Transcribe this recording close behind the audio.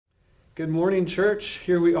Good morning, church.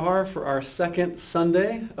 Here we are for our second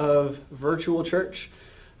Sunday of virtual church.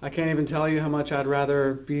 I can't even tell you how much I'd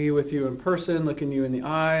rather be with you in person, looking you in the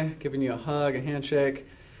eye, giving you a hug, a handshake.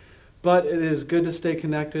 But it is good to stay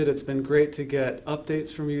connected. It's been great to get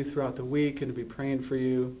updates from you throughout the week and to be praying for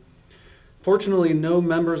you. Fortunately, no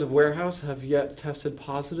members of Warehouse have yet tested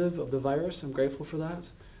positive of the virus. I'm grateful for that.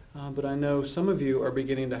 But I know some of you are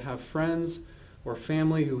beginning to have friends or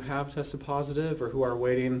family who have tested positive or who are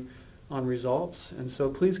waiting on results. And so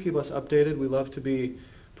please keep us updated. We love to be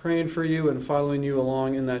praying for you and following you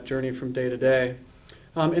along in that journey from day to day.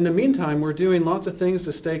 In the meantime, we're doing lots of things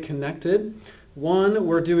to stay connected. One,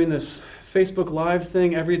 we're doing this Facebook Live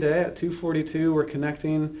thing every day at 2:42. We're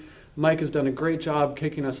connecting. Mike has done a great job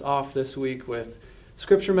kicking us off this week with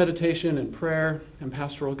scripture meditation and prayer and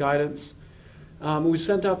pastoral guidance. We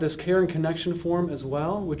sent out this care and connection form as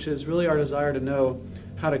well, which is really our desire to know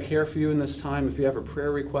how to care for you in this time. If you have a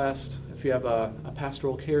prayer request, if you have a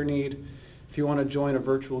pastoral care need, if you want to join a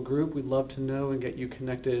virtual group, we'd love to know and get you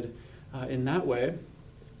connected in that way.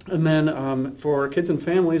 And then for kids and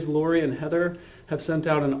families, Lori and Heather have sent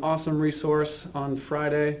out an awesome resource on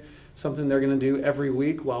Friday, something they're going to do every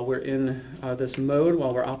week while we're in this mode,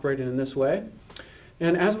 while we're operating in this way.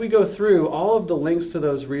 And as we go through, all of the links to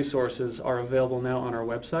those resources are available now on our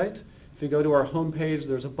website. If you go to our homepage,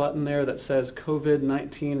 there's a button there that says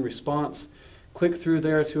COVID-19 response. Click through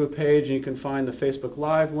there to a page and you can find the Facebook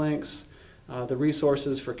Live links, the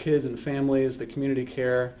resources for kids and families, the community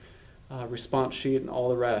care response sheet, and all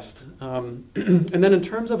the rest. And then in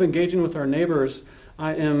terms of engaging with our neighbors,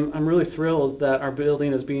 I'm really thrilled that our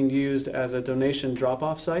building is being used as a donation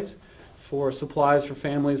drop-off site for supplies for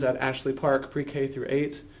families at Ashley Park pre-K through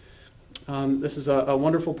 8. This is a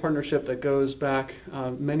wonderful partnership that goes back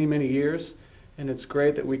many, many years, and it's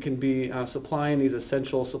great that we can be supplying these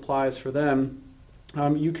essential supplies for them.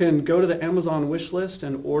 You can go to the Amazon wish list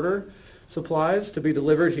and order supplies to be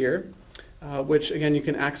delivered here, which again you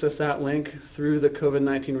can access that link through the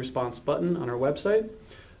COVID-19 response button on our website.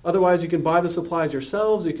 Otherwise, you can buy the supplies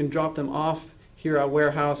yourselves. You can drop them off here at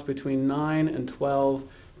Warehouse between 9 and 12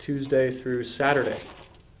 Tuesday through Saturday.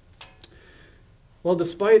 Well,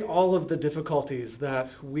 despite all of the difficulties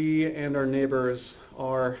that we and our neighbors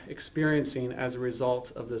are experiencing as a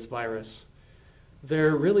result of this virus,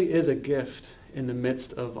 there really is a gift in the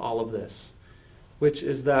midst of all of this, which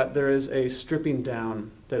is that there is a stripping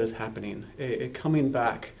down that is happening, a coming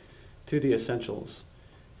back to the essentials,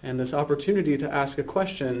 and this opportunity to ask a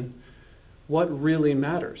question: what really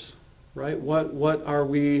matters, right? What are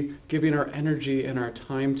we giving our energy and our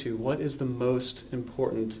time to? What is the most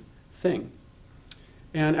important thing?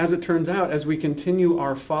 And as it turns out, as we continue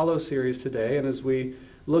our Follow series today, and as we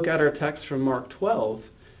look at our text from Mark 12,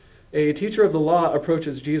 a teacher of the law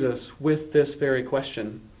approaches Jesus with this very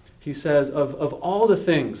question. He says, of all the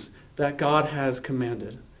things that God has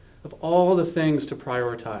commanded, of all the things to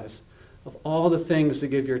prioritize, of all the things to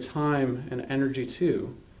give your time and energy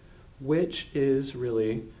to, which is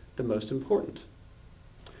really the most important?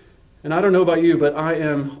 And I don't know about you, but I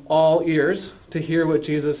am all ears to hear what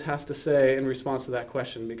Jesus has to say in response to that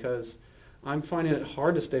question, because I'm finding it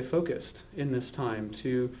hard to stay focused in this time,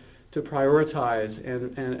 to prioritize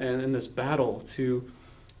and in this battle to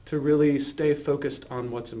really stay focused on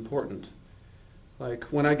what's important. Like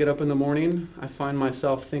when I get up in the morning, I find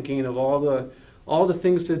myself thinking of all the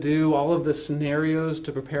things to do, all of the scenarios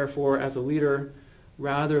to prepare for as a leader,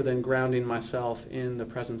 rather than grounding myself in the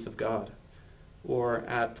presence of God. Or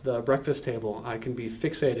at the breakfast table, I can be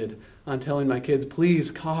fixated on telling my kids, please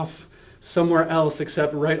cough somewhere else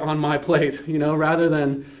except right on my plate, rather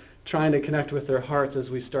than trying to connect with their hearts as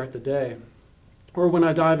we start the day. Or when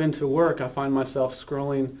I dive into work, I find myself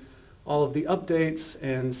scrolling all of the updates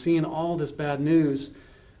and seeing all this bad news,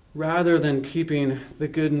 rather than keeping the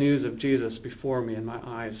good news of Jesus before me and my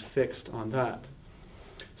eyes fixed on that.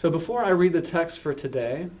 So before I read the text for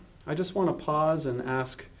today, I just want to pause and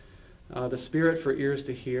ask the Spirit for ears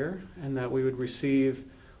to hear, and that we would receive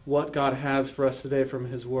what God has for us today from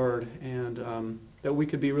His Word, and that we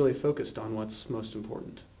could be really focused on what's most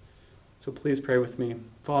important. So please pray with me.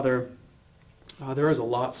 Father, there is a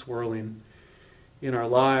lot swirling in our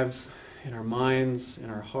lives, in our minds, in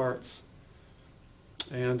our hearts.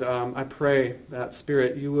 And I pray that,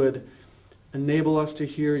 Spirit, you would enable us to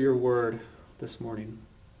hear your word this morning,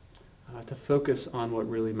 to focus on what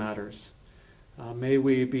really matters. May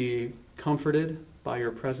we be comforted by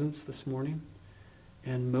your presence this morning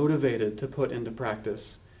and motivated to put into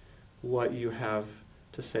practice what you have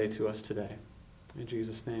to say to us today. In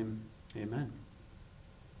Jesus' name, amen.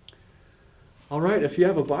 All right, if you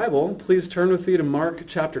have a Bible, please turn with me to Mark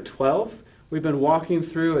chapter 12. We've been walking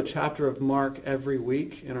through a chapter of Mark every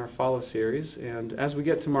week in our Follow series, and as we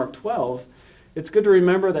get to Mark 12, it's good to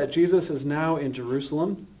remember that Jesus is now in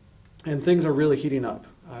Jerusalem, and things are really heating up.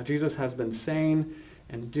 Jesus has been saying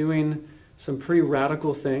and doing some pretty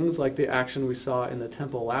radical things, like the action we saw in the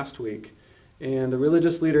temple last week, and the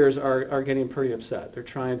religious leaders are getting pretty upset. They're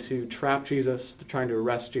trying to trap Jesus, they're trying to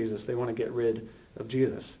arrest Jesus, they want to get rid of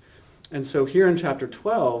Jesus. And so here in chapter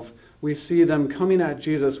 12, we see them coming at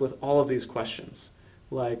Jesus with all of these questions,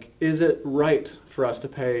 like, is it right for us to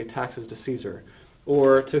pay taxes to Caesar?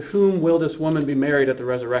 Or to whom will this woman be married at the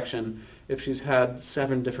resurrection if she's had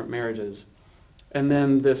 7 different marriages? And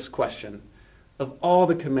then this question, of all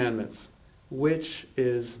the commandments, which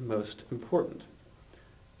is most important?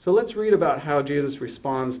 So let's read about how Jesus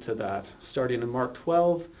responds to that, starting in Mark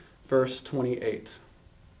 12, verse 28.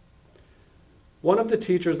 One of the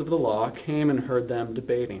teachers of the law came and heard them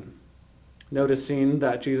debating. Noticing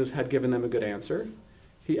that Jesus had given them a good answer,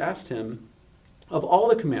 he asked him, of all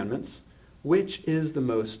the commandments, which is the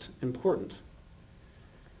most important?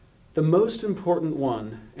 The most important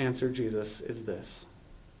one, answered Jesus, is this.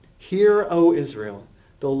 Hear, O Israel,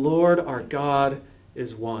 the Lord our God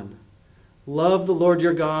is one. Love the Lord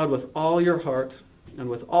your God with all your heart and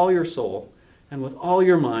with all your soul and with all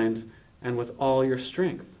your mind and with all your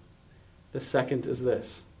strength. The second is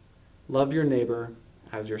this. Love your neighbor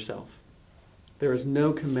as yourself. There is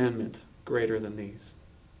no commandment greater than these.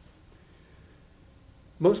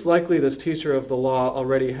 Most likely this teacher of the law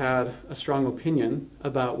already had a strong opinion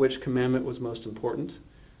about which commandment was most important.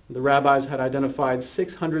 The rabbis had identified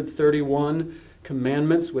 631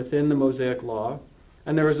 commandments within the Mosaic law,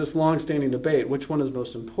 and there was this long-standing debate, which one is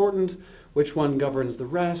most important, which one governs the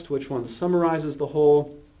rest, which one summarizes the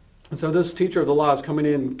whole. And so this teacher of the law is coming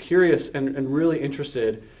in curious and really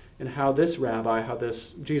interested in how this rabbi, how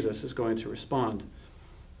this Jesus is going to respond.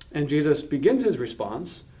 And Jesus begins his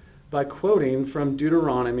response by quoting from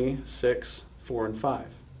Deuteronomy 6, 4 and 5.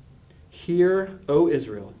 Hear, O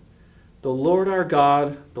Israel, the Lord our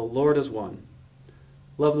God, the Lord is one.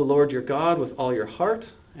 Love the Lord your God with all your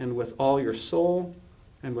heart and with all your soul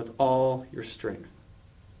and with all your strength.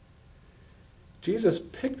 Jesus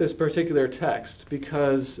picked this particular text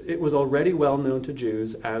because it was already well known to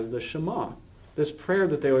Jews as the Shema, this prayer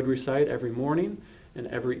that they would recite every morning and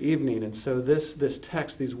every evening. And so this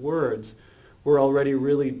text, these words, were already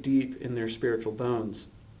really deep in their spiritual bones.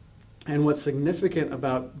 And what's significant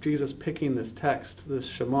about Jesus picking this text, this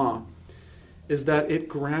Shema, is that it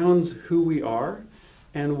grounds who we are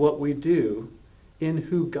and what we do in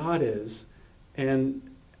who God is and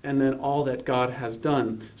then all that God has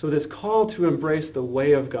done. So this call to embrace the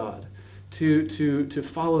way of God, to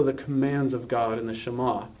follow the commands of God in the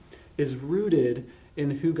Shema, is rooted in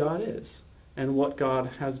who God is and what God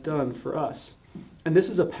has done for us. And this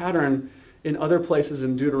is a pattern in other places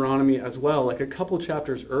in Deuteronomy as well. Like a couple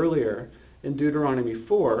chapters earlier in Deuteronomy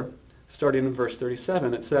 4, starting in verse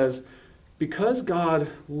 37, it says, because God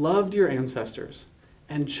loved your ancestors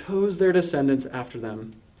and chose their descendants after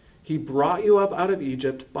them, he brought you up out of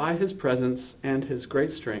Egypt by his presence and his great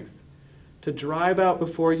strength, to drive out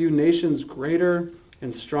before you nations greater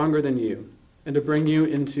and stronger than you, and to bring you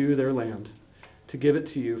into their land, to give it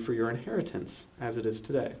to you for your inheritance, as it is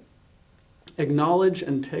today. Acknowledge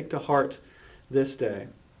and take to heart this day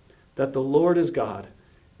that the Lord is God,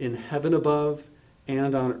 in heaven above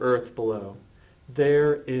and on earth below.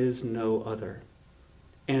 There is no other.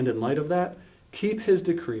 And in light of that, keep his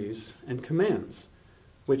decrees and commands,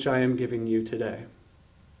 which I am giving you today.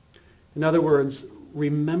 In other words,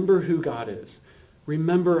 remember who God is.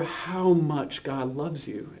 Remember how much God loves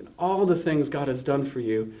you and all the things God has done for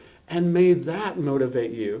you, and may that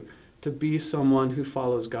motivate you to be someone who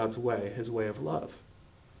follows God's way, his way of love.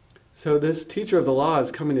 So this teacher of the law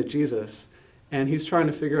is coming to Jesus, and he's trying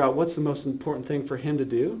to figure out what's the most important thing for him to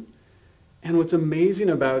do. And what's amazing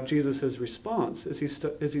about Jesus' response is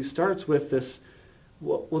he starts with this,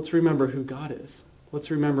 well, let's remember who God is.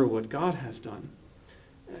 Let's remember what God has done.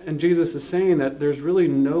 And Jesus is saying that there's really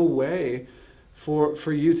no way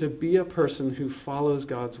for you to be a person who follows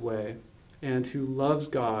God's way and who loves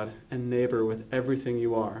God and neighbor with everything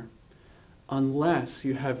you are, unless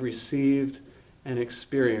you have received and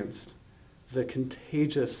experienced the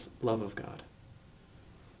contagious love of God.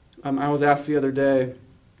 I was asked the other day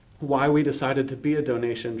why we decided to be a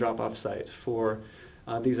donation drop-off site for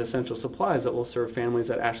these essential supplies that will serve families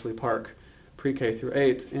at Ashley Park, pre-K through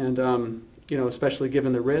 8. And, especially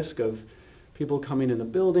given the risk of people coming in the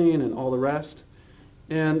building and all the rest.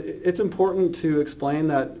 And it's important to explain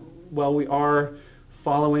that while we are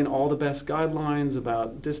following all the best guidelines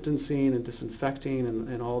about distancing and disinfecting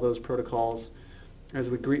and all those protocols as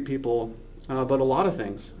we greet people, but a lot of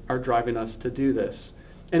things are driving us to do this.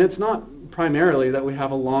 And it's not primarily that we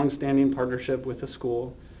have a long-standing partnership with the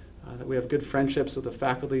school, that we have good friendships with the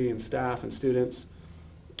faculty and staff and students.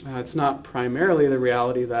 It's not primarily the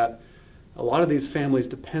reality that a lot of these families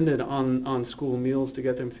depended on school meals to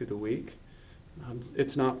get them through the week.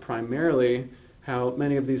 It's not primarily how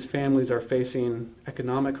many of these families are facing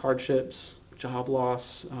economic hardships, job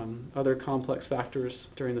loss, other complex factors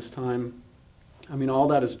during this time. I mean, all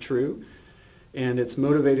that is true, and it's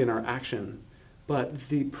motivating our action. But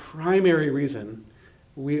the primary reason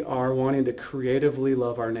we are wanting to creatively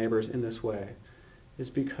love our neighbors in this way is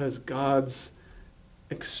because God's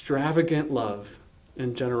extravagant love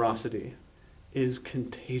and generosity is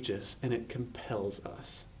contagious, and it compels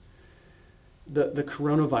us. The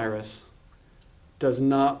coronavirus does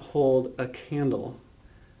not hold a candle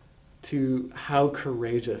to how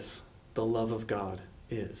courageous the love of God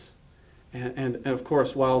is. And of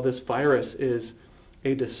course, while this virus is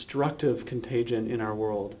a destructive contagion in our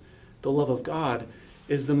world, the love of God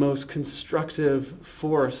is the most constructive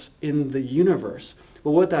force in the universe.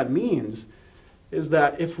 But what that means is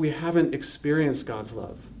that if we haven't experienced God's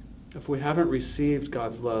love, if we haven't received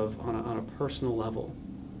God's love on a personal level,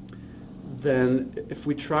 then if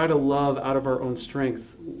we try to love out of our own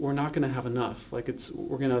strength, we're not going to have enough. We're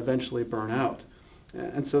going to eventually burn out.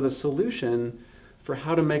 And so the solution for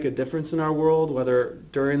how to make a difference in our world, whether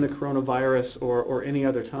during the coronavirus or any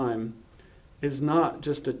other time, is not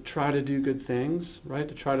just to try to do good things, right?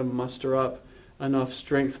 To try to muster up enough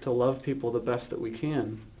strength to love people the best that we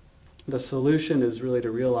can. The solution is really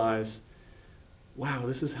to realize, wow,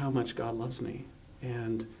 this is how much God loves me.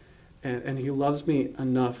 And he loves me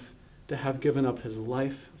enough to have given up his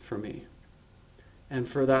life for me. And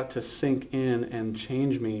for that to sink in and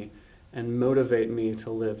change me and motivate me to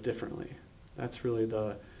live differently. That's really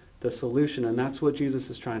the solution, and that's what Jesus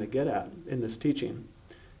is trying to get at in this teaching.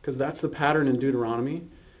 Because that's the pattern in Deuteronomy.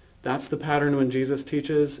 That's the pattern when Jesus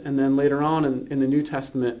teaches. And then later on in the New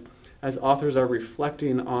Testament, as authors are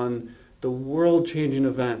reflecting on the world-changing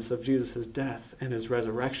events of Jesus' death and his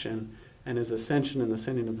resurrection and his ascension and the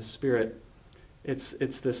sending of the Spirit, it's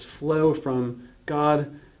this flow from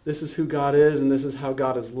God, this is who God is, and this is how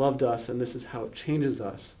God has loved us, and this is how it changes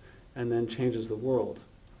us, and then changes the world.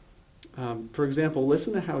 For example,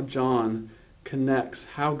 listen to how John connects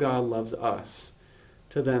how God loves us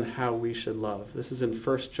to then how we should love. This is in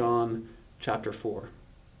 1 John chapter 4.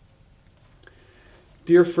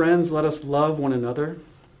 Dear friends, let us love one another,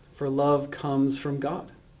 for love comes from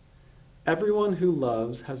God. Everyone who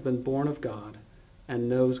loves has been born of God and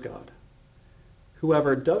knows God.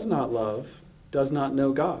 Whoever does not love does not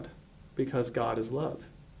know God, because God is love.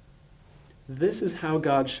 This is how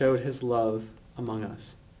God showed his love among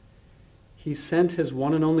us. He sent his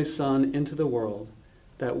one and only Son into the world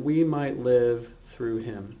that we might live through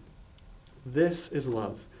him. This is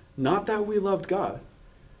love. Not that we loved God,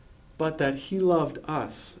 but that he loved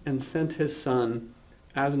us and sent his Son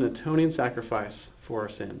as an atoning sacrifice for our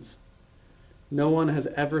sins. No one has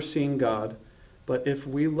ever seen God, but if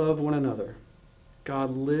we love one another,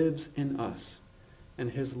 God lives in us,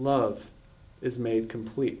 and his love is made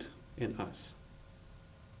complete in us.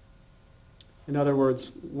 In other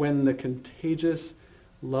words, when the contagious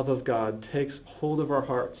love of God takes hold of our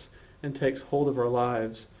hearts and takes hold of our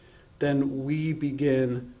lives, then we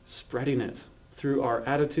begin spreading it through our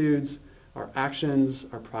attitudes, our actions,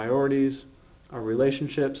 our priorities, our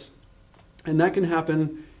relationships. And that can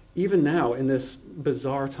happen even now in this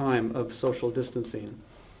bizarre time of social distancing.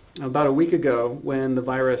 About a week ago, when the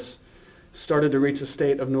virus started to reach the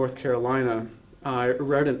state of North Carolina, I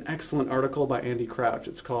read an excellent article by Andy Crouch.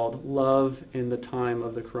 It's called Love in the Time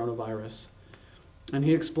of the Coronavirus. And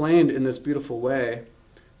he explained in this beautiful way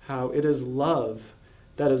how it is love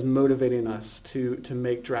that is motivating us to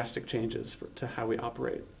make drastic changes to how we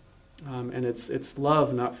operate. And it's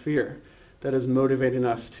love, not fear, that is motivating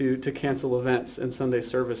us to cancel events and Sunday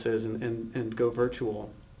services and go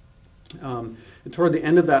virtual. And toward the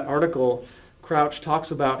end of that article, Crouch talks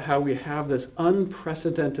about how we have this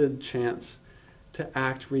unprecedented chance to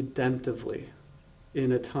act redemptively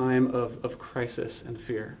in a time of crisis and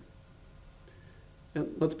fear. And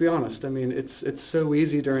let's be honest, I mean, it's so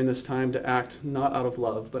easy during this time to act not out of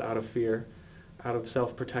love, but out of fear, out of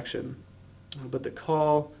self-protection. But the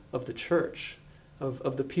call of the church,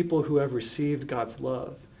 of the people who have received God's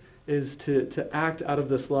love, is to act out of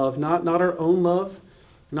this love, not our own love,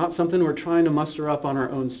 not something we're trying to muster up on our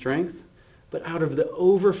own strength, but out of the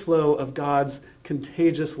overflow of God's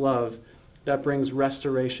contagious love that brings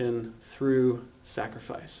restoration through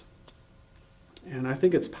sacrifice. And I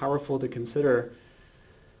think it's powerful to consider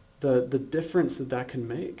the difference that can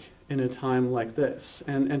make in a time like this,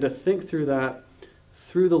 and to think through that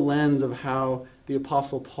through the lens of how the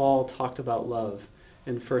Apostle Paul talked about love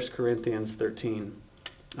in 1 Corinthians 13.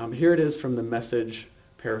 Here it is from the Message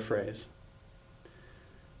paraphrase.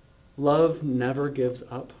 Love never gives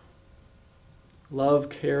up. Love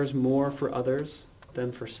cares more for others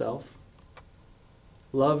than for self.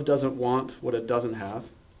 Love doesn't want what it doesn't have.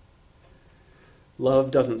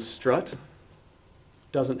 Love doesn't strut,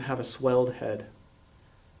 doesn't have a swelled head,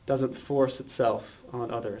 doesn't force itself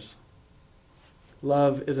on others.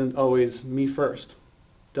 Love isn't always me first,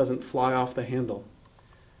 doesn't fly off the handle,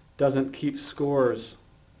 doesn't keep scores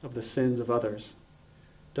of the sins of others,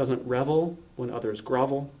 doesn't revel when others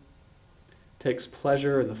grovel, takes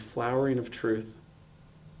pleasure in the flowering of truth,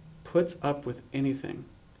 puts up with anything,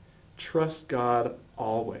 trusts God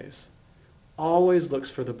always, always looks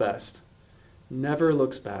for the best, never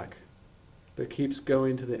looks back, but keeps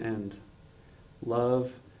going to the end.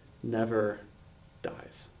 Love never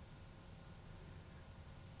dies.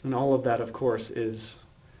 And all of that, of course, is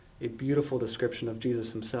a beautiful description of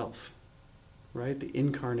Jesus himself, right? The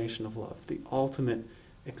incarnation of love, the ultimate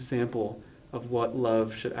example of what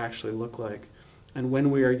love should actually look like. And when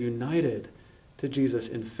we are united to Jesus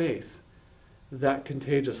in faith, that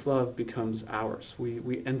contagious love becomes ours.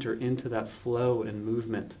 We enter into that flow and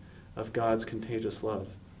movement of God's contagious love.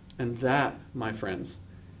 And that, my friends,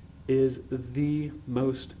 is the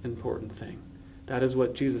most important thing. That is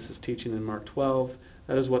what Jesus is teaching in Mark 12.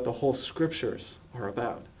 That is what the whole scriptures are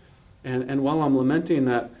about. And while I'm lamenting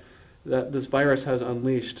that this virus has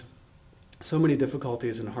unleashed so many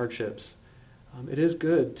difficulties and hardships, it is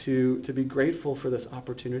good to be grateful for this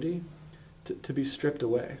opportunity to be stripped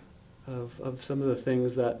away of some of the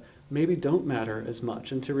things that maybe don't matter as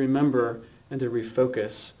much, and to remember and to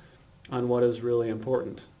refocus on what is really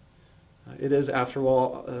important. It is, after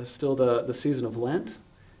all, still the season of Lent,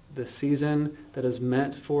 the season that is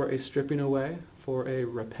meant for a stripping away, for a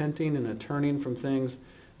repenting and a turning from things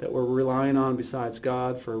that we're relying on besides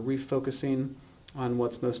God, for refocusing on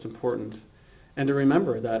what's most important, and to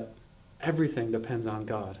remember that everything depends on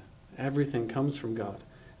God. Everything comes from God,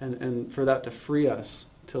 and for that to free us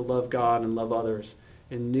to love God and love others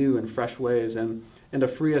in new and fresh ways, and to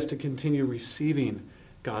free us to continue receiving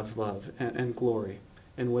God's love and glory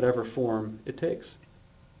in whatever form it takes.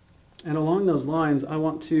 And along those lines, I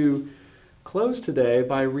want to close today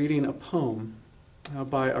by reading a poem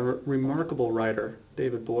by a remarkable writer,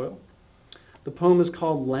 David Boyle. The poem is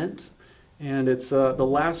called Lent, and it's the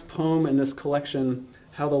last poem in this collection,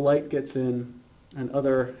 How the Light Gets In and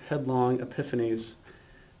Other Headlong Epiphanies.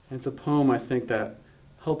 And it's a poem, I think, that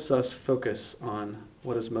helps us focus on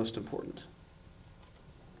what is most important.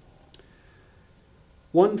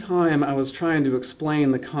 One time I was trying to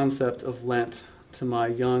explain the concept of Lent to my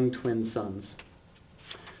young twin sons.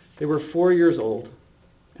 They were 4 years old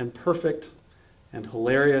and perfect and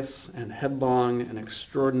hilarious and headlong and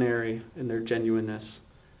extraordinary in their genuineness.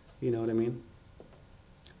 You know what I mean?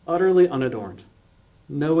 Utterly unadorned,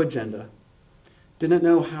 no agenda, didn't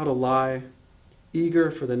know how to lie,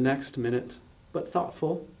 eager for the next minute, but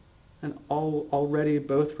thoughtful and already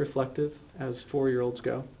both reflective as 4-year-olds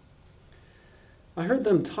go. I heard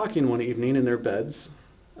them talking one evening in their beds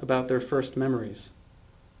about their first memories.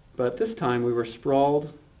 But this time we were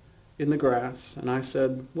sprawled in the grass, and I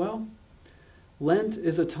said, well, Lent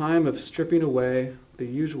is a time of stripping away the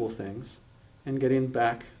usual things and getting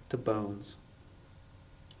back to bones.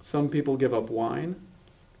 Some people give up wine,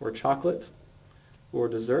 or chocolate, or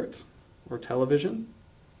dessert, or television,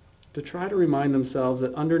 to try to remind themselves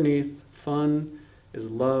that underneath fun is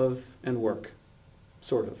love and work.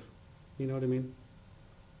 Sort of. You know what I mean?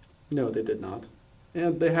 No, they did not.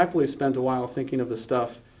 And they happily spent a while thinking of the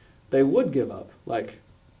stuff they would give up, like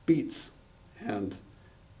beets and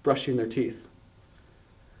brushing their teeth.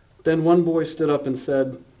 Then one boy stood up and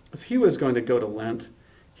said if he was going to go to Lent,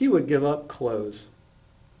 he would give up clothes,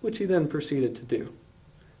 which he then proceeded to do,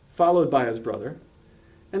 followed by his brother,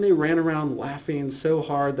 and they ran around laughing so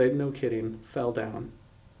hard they, no kidding, fell down.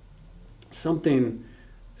 Something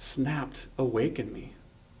snapped awake in me.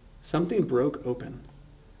 Something broke open.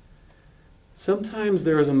 Sometimes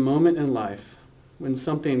there is a moment in life when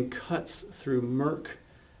something cuts through murk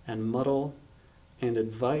and muddle and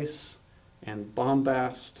advice and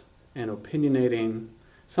bombast and opinionating.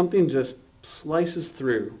 Something just slices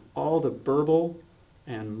through all the burble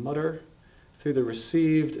and mutter, through the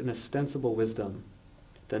received and ostensible wisdom,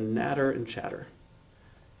 the natter and chatter,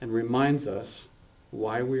 and reminds us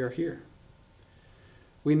why we are here.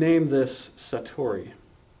 We name this Satori,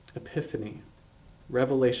 Epiphany,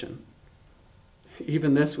 Revelation.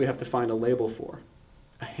 Even this we have to find a label for,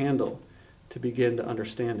 a handle to begin to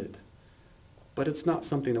understand it. But it's not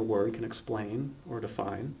something a word can explain or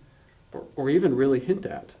define or even really hint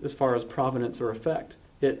at as far as provenance or effect.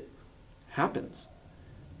 It happens.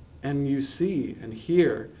 And you see and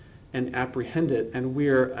hear and apprehend it, and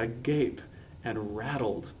we're agape and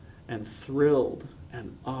rattled and thrilled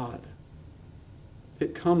and awed.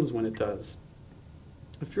 It comes when it does.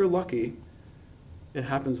 If you're lucky, it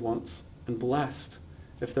happens once, and blessed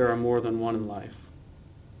if there are more than one in life.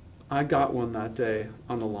 I got one that day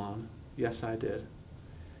on the lawn. Yes, I did.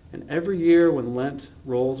 And every year when Lent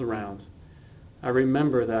rolls around, I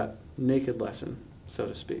remember that naked lesson, so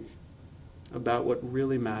to speak, about what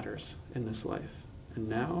really matters in this life. And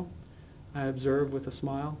now, I observe with a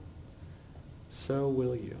smile, so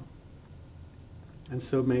will you. And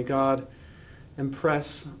so may God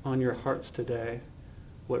impress on your hearts today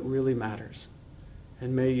what really matters.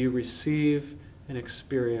 And may you receive and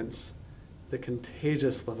experience the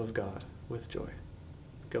contagious love of God with joy.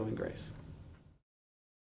 Go in grace.